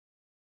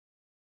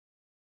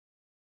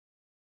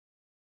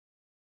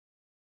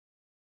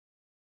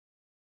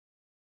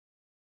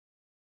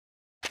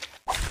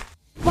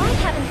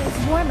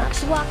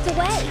warm-ups walked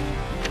away.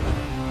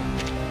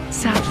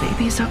 Sadly,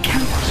 these are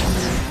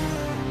counterfeits.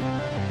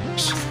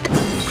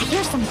 I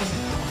hear something.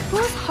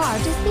 Whose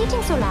heart is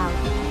beating so loud?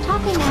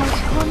 Talking out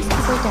calms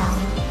people down.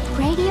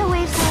 Radio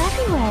waves are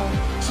everywhere.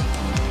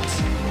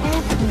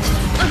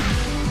 Everywhere.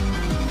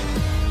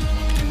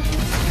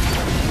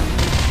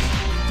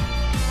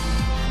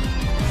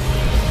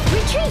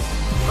 Retreat!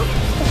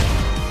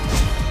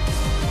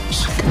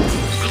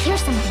 I hear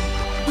something.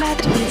 Glad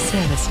to be of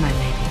service, my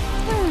lady.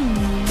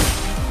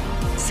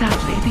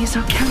 Sadly, these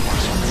are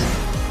counterfeits.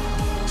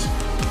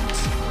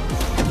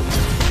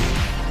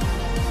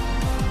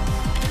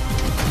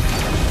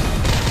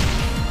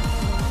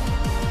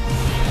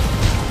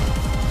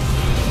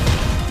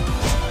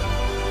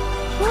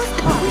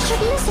 We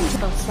should listen to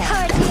both sides.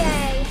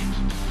 Cartier!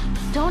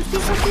 Don't be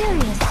so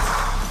furious.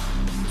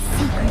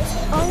 Secrets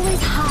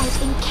always hide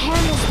in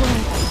careless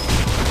words.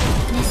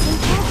 Listen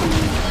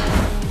carefully.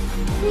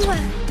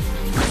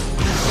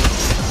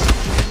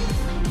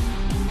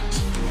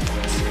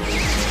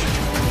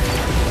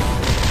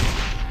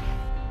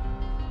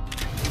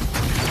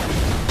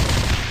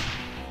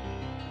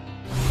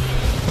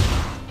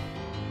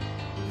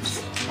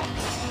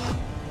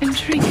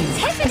 Intriguing,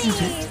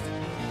 isn't it?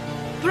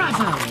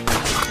 Bravo!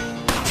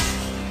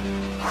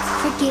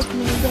 Forgive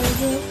me,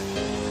 baby.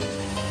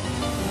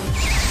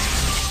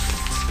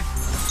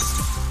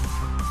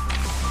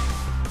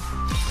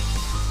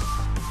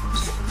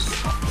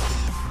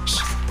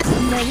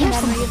 No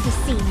memory of the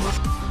scene.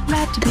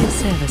 Glad to be of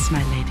service,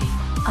 my lady.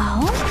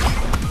 Oh?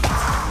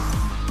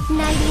 99.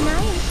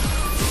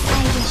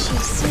 I wish you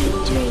sweet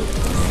dreams.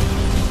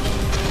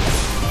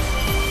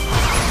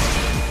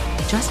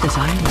 Just as I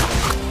would.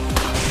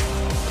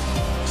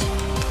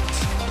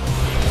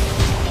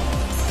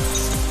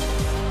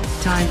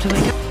 Time to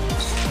wake up.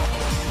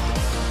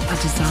 A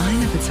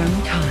design of its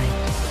own kind.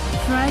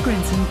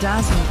 Fragrance and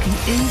dazzle can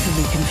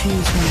easily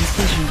confuse one's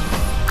vision.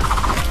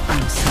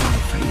 I'm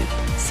sorry for you.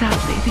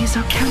 Sadly, these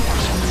are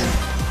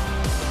counterfeits.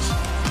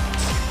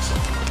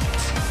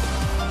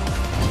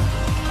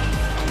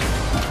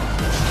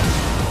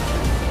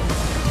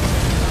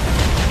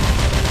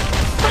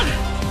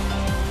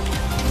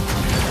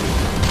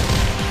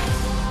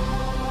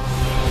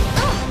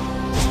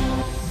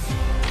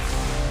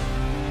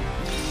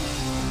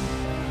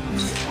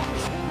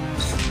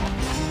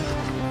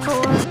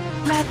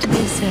 Glad to be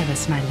of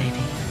service, my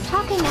lady.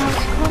 Talking out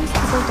calms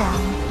people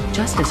down.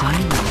 Just as I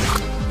would.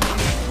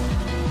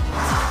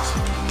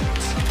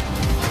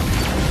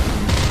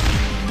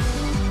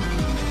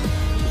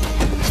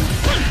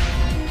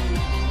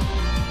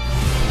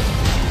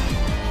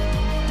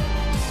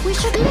 We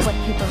should listen to what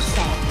people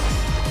say.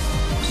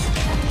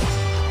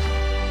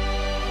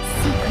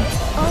 Secrets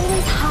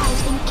always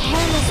hide in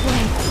careless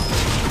words.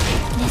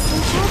 Listen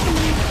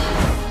carefully.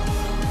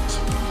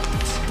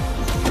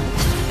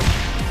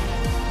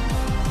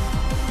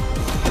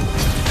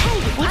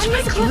 Watch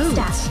my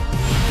clothes.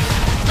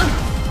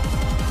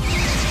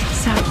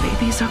 Sadly,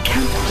 these are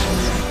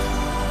counterfeits.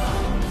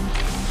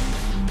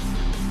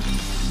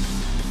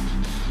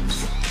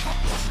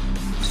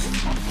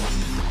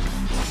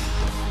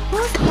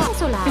 Who's heart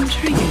so loud?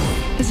 Intriguing,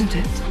 isn't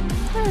it?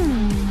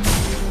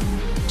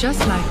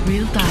 Just like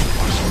real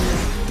diamonds.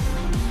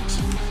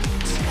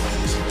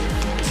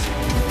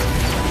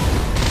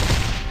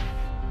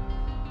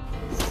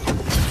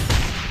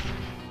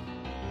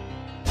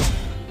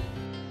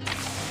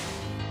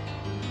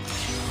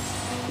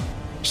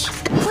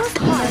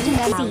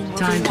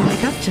 Time to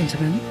wake up,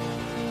 gentlemen.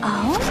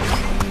 Oh?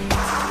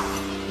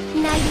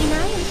 99.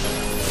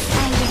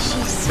 I wish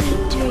you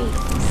sweet dreams.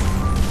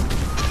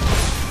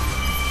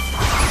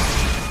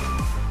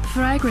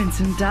 Fragrance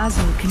and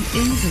dazzle can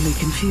easily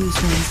confuse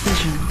one's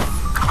vision.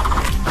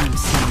 I'm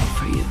sorry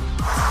for you.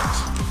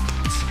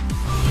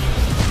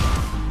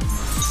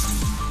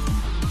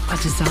 A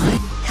design?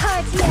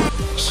 Cartier!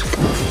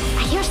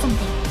 I hear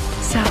something.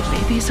 Sadly,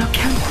 these are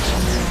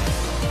counterfeits.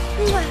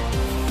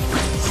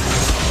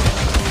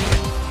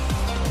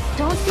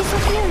 Don't be so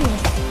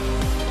furious.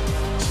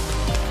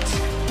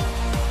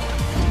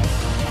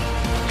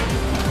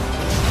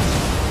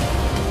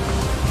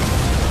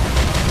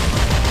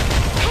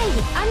 Hey,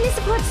 I'm the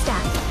support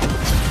staff.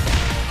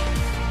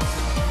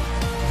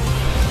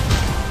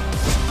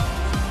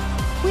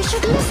 We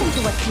should listen to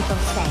what people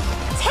say.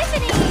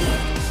 Tiffany!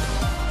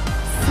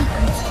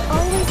 Secrets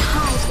always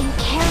hide in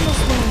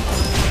careless words.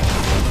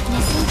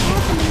 Listen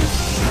carefully.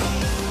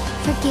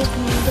 Forgive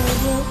me,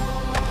 baby.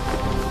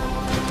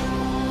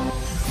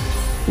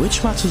 Which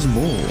matters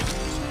more,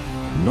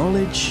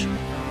 knowledge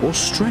or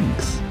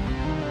strength?